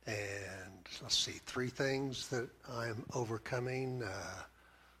 and let's see, 3 things that I'm overcoming.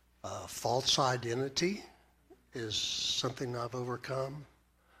 false identity is something I've overcome.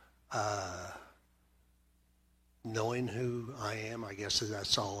 Knowing who I am, I guess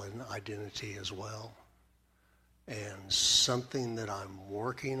that's all in identity as well. And something that I'm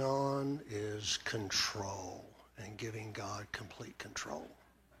working on is control and giving God complete control.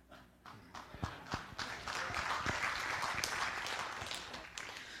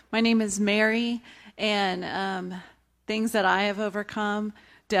 My name is Mary, and things that I have overcome,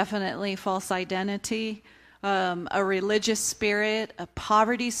 definitely false identity, a religious spirit, a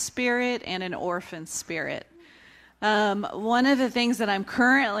poverty spirit, and an orphan spirit. One of the things that I'm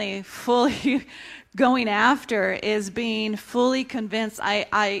currently fully going after is being fully convinced.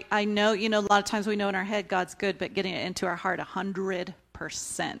 I know, a lot of times we know in our head God's good, but getting it into our heart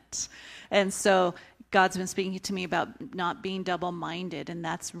 100%. And so God's been speaking to me about not being double-minded, and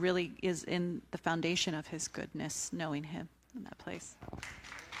that's really is in the foundation of his goodness, knowing him in that place.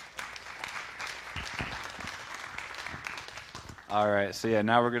 All right, so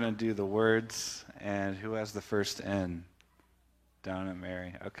now we're going to do the words, and who has the first N? Down at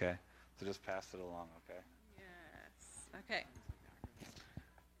Mary. Okay, so just pass it along, okay? Yes. Okay.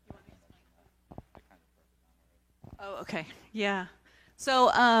 Oh, okay. Yeah.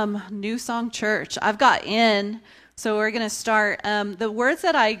 So, New Song Church. I've got N, so we're going to start. The words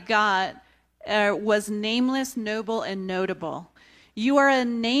that I got was nameless, noble, and notable. You are a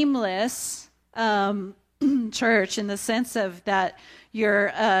nameless church in the sense of that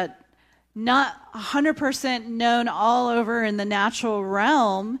you're not 100% known all over in the natural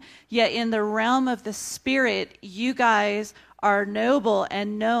realm, yet in the realm of the spirit, you guys are noble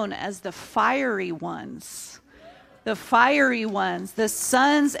and known as the fiery ones. The fiery ones, the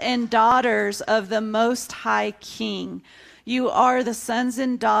sons and daughters of the Most High King. You are the sons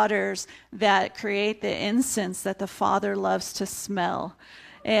and daughters that create the incense that the Father loves to smell.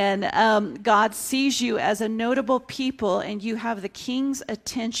 And God sees you as a notable people, and you have the King's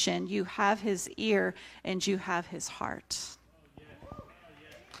attention, you have his ear, and you have his heart.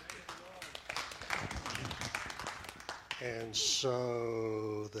 And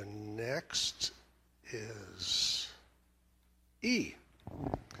so the next is E.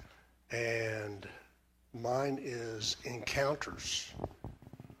 And mine is encounters.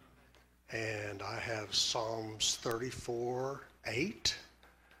 And I have Psalms 34:8.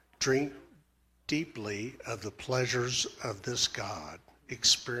 Drink deeply of the pleasures of this God.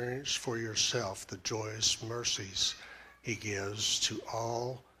 Experience for yourself the joyous mercies he gives to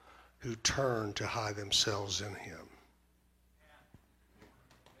all who turn to hide themselves in him.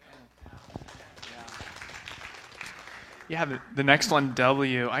 Yeah, the next one,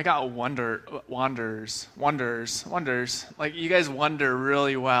 W. I got wonders. Like, you guys wonder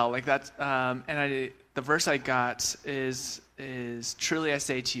really well. Like, that's, the verse I got is truly I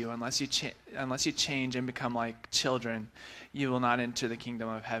say to you, unless you change and become like children, you will not enter the kingdom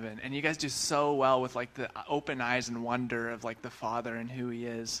of heaven. And you guys do so well with like the open eyes and wonder of like the Father and who he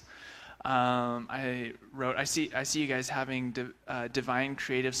is. I see you guys having divine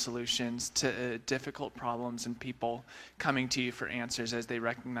creative solutions to difficult problems and people coming to you for answers as they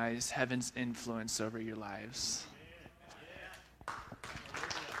recognize heaven's influence over your lives.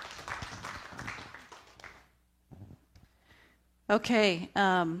 Okay,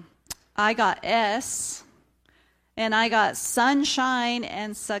 I got S, and I got sunshine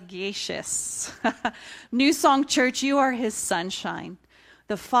and sagacious. New Song Church, you are his sunshine.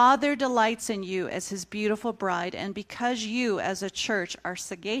 The Father delights in you as his beautiful bride, and because you as a church are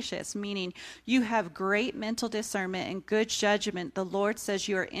sagacious, meaning you have great mental discernment and good judgment, the Lord says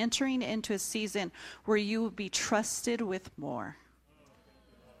you are entering into a season where you will be trusted with more.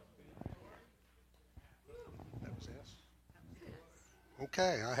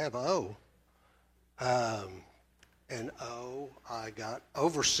 Okay, I have O. And O, I got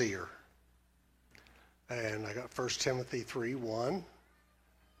overseer. And I got 1 Timothy 3:1.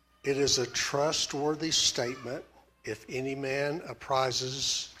 It is a trustworthy statement if any man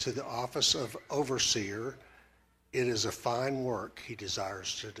apprises to the office of overseer, it is a fine work he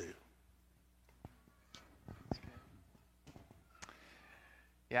desires to do.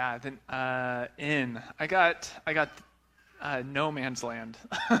 Yeah, then I got No Man's Land.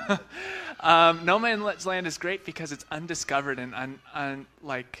 No Man's Land is great because it's undiscovered and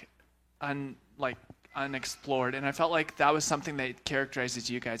unexplored, and I felt like that was something that characterizes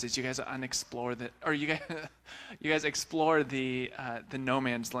you guys. Is you guys unexplore that, or you guys explore the No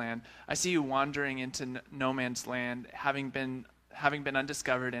Man's Land. I see you wandering into No Man's Land, having been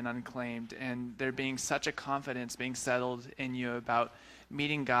undiscovered and unclaimed, and there being such a confidence being settled in you about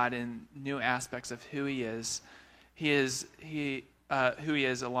meeting God in new aspects of who he is. He who He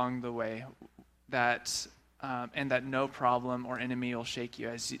is along the way, and that no problem or enemy will shake you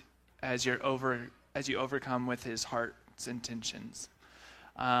as you overcome with His heart's intentions.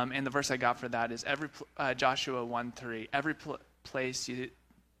 And the verse I got for that is Joshua 1:3. Every place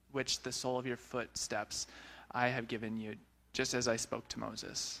which the sole of your foot steps, I have given you, just as I spoke to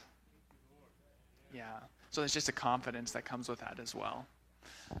Moses. Yeah. So there's just a confidence that comes with that as well.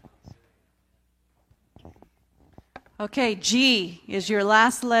 Okay, G is your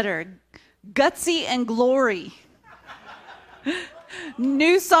last letter. Gutsy and glory.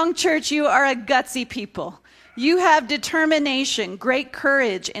 New Song Church, you are a gutsy people. You have determination, great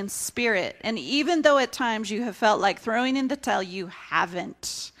courage, and spirit. And even though at times you have felt like throwing in the towel, you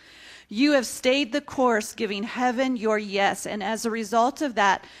haven't. You have stayed the course, giving heaven your yes. And as a result of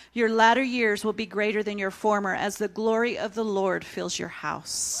that, your latter years will be greater than your former as the glory of the Lord fills your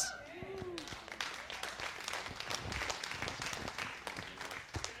house.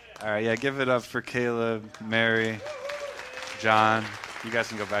 All right, yeah, give it up for Caleb, Mary, John. You guys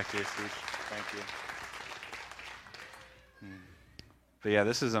can go back to your seats. Thank you. But yeah,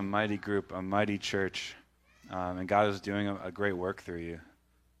 this is a mighty group, a mighty church, and God is doing a great work through you,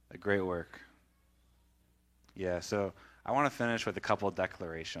 a great work. Yeah, so I want to finish with a couple of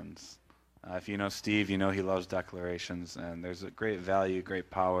declarations. If you know Steve, you know he loves declarations, and there's a great value, great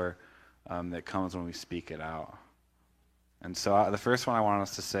power that comes when we speak it out. And so the first one I want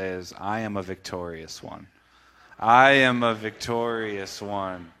us to say is, I am a victorious one. I am a victorious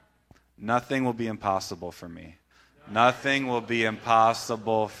one. Nothing will be impossible for me. Nothing will be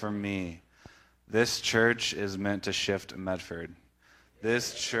impossible for me. This church is meant to shift Medford.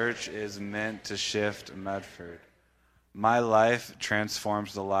 This church is meant to shift Medford. My life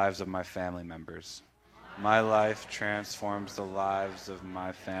transforms the lives of my family members. My life transforms the lives of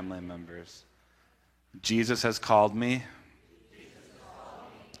my family members. Jesus has called me.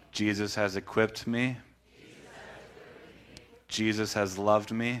 Jesus has equipped me. Jesus has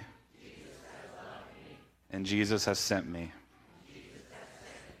loved me. And Jesus has sent me.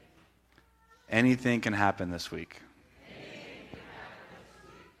 Anything can happen this week.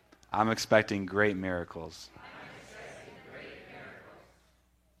 I'm expecting great miracles.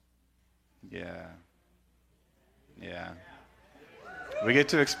 Yeah. Yeah. We get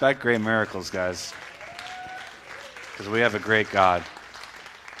to expect great miracles, guys. Because we have a great God.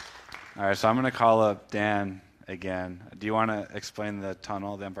 All right, so I'm going to call up Dan again. Do you want to explain the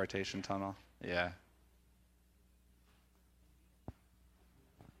tunnel, the impartation tunnel? Yeah.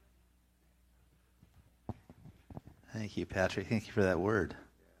 Thank you, Patrick. Thank you for that word.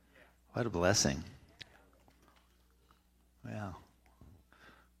 What a blessing. Wow.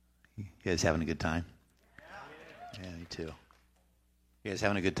 You guys having a good time? Yeah, me too. You guys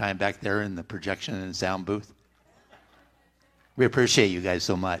having a good time back there in the projection and sound booth? We appreciate you guys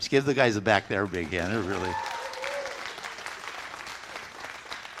so much. Give the guys back there a big hand. They're really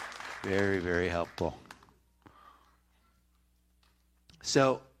very, very helpful.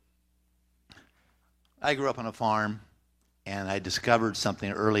 So, I grew up on a farm, and I discovered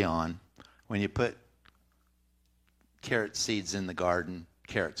something early on. When you put carrot seeds in the garden,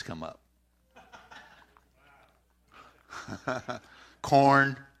 carrots come up.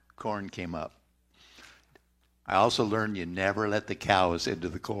 Corn came up. I also learned you never let the cows into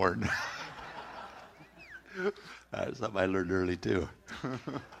the corn. That's something I learned early too.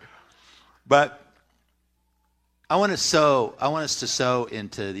 But I want us to sow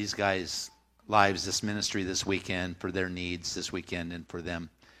into these guys' lives, this ministry this weekend, for their needs this weekend, and for them,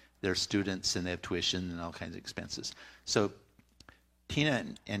 their students, and they have tuition and all kinds of expenses. So Tina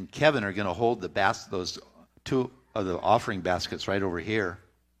and Kevin are going to hold those two of the offering baskets right over here.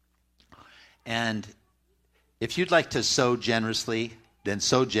 And if you'd like to sow generously, then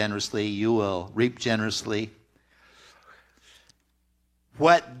sow generously. You will reap generously.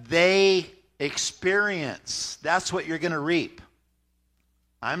 What they experience, that's what you're going to reap.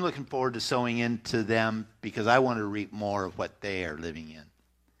 I'm looking forward to sowing into them because I want to reap more of what they are living in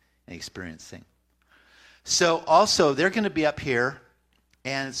and experiencing. So also, they're going to be up here,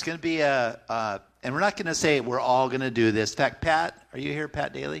 and it's going to be and we're not going to say we're all going to do this. In fact, Pat, are you here,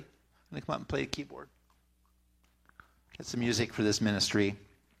 Pat Daly? I'm going to come up and play the keyboard. Get some music for this ministry.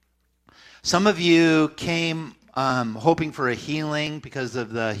 Some of you came hoping for a healing because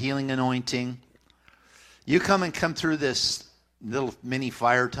of the healing anointing. You come through this little mini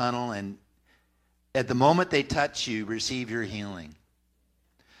fire tunnel, and at the moment they touch you, receive your healing.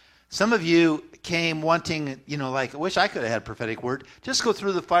 Some of you came wanting, like, I wish I could have had a prophetic word. Just go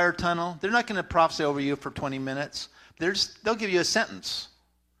through the fire tunnel. They're not going to prophesy over you for 20 minutes. They'll give you a sentence.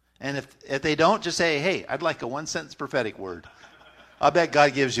 And if they don't, just say, hey, I'd like a one-sentence prophetic word. I'll bet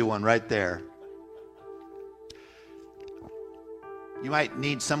God gives you one right there. You might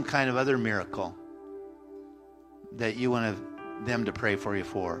need some kind of other miracle that you want them to pray for you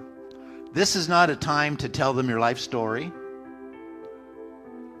for. This is not a time to tell them your life story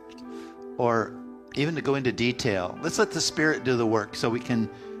or even to go into detail. Let's let the Spirit do the work so we can,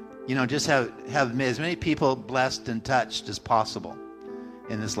 just have as many people blessed and touched as possible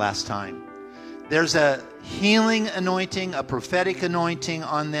in this last time. There's a healing anointing, a prophetic anointing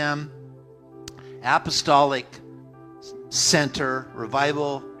on them, apostolic center,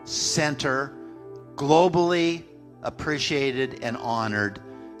 revival center, globally appreciated and honored.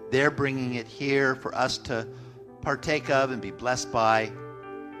 They're bringing it here for us to partake of and be blessed by.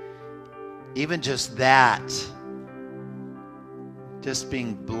 Even just that, just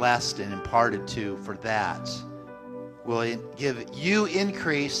being blessed and imparted to for that will give you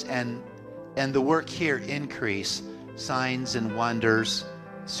increase and the work here increase, signs and wonders,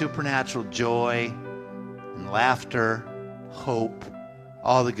 supernatural joy and laughter, hope,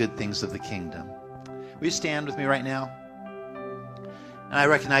 all the good things of the kingdom. Will you stand with me right now? And I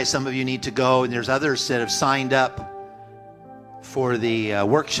recognize some of you need to go, and there's others that have signed up for the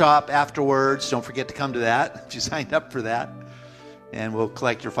workshop afterwards. Don't forget to come to that if you signed up for that. And we'll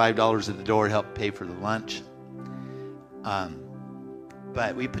collect your $5 at the door to help pay for the lunch.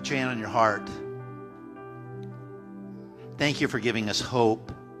 But we put your hand on your heart. Thank you for giving us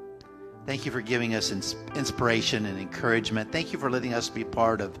hope. Thank you for giving us inspiration and encouragement. Thank you for letting us be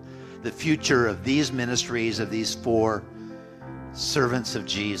part of the future of these ministries, of these 4 servants of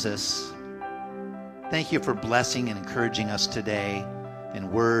Jesus. Thank you for blessing and encouraging us today in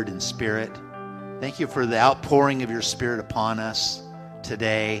word and spirit. Thank you for the outpouring of your Spirit upon us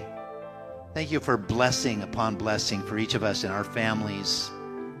today. Thank you for blessing upon blessing for each of us and our families,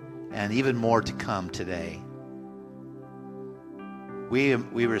 and even more to come today. We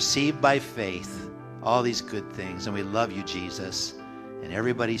receive by faith all these good things, and we love you, Jesus. And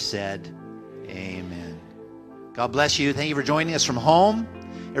everybody said, amen. God bless you. Thank you for joining us from home.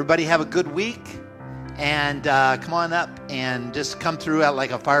 Everybody have a good week. And come on up and just come through out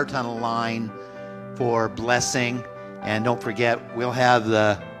like a fire tunnel line for blessing. And don't forget, we'll have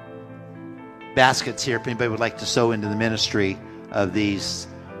the baskets here if anybody would like to sow into the ministry of these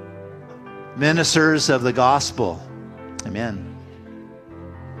ministers of the gospel. Amen.